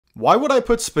Why would I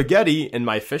put spaghetti in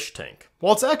my fish tank?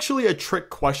 Well, it's actually a trick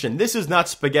question. This is not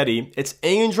spaghetti, it's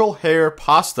angel hair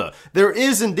pasta. There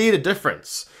is indeed a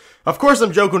difference. Of course,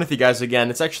 I'm joking with you guys again.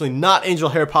 It's actually not angel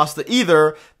hair pasta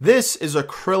either. This is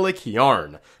acrylic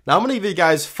yarn. Now, I'm going to give you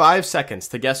guys 5 seconds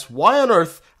to guess why on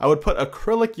earth I would put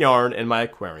acrylic yarn in my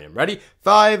aquarium. Ready?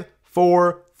 5,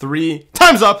 4, 3,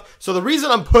 time's up! So the reason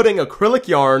I'm putting acrylic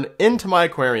yarn into my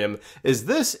aquarium is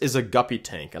this is a guppy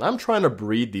tank, and I'm trying to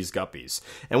breed these guppies.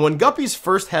 And when guppies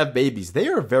first have babies, they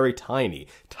are very tiny.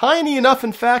 Tiny enough,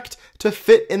 in fact, to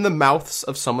fit in the mouths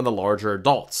of some of the larger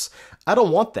adults. I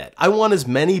don't want that. I want as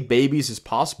many babies as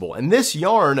possible, and this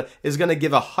yarn is going to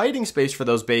give a hiding space for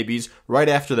those babies right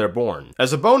after they're born.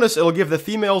 As a bonus, it'll give the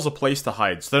females a place to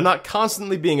hide, so they're not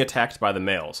constantly being attacked by the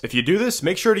males. If you do this,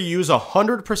 make sure to use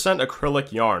 100%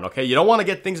 acrylic yarn, okay? You don't want to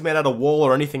get things made out of wool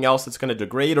or anything else that's going to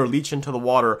degrade or leach into the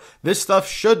water. This stuff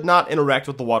should not interact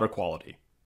with the water quality.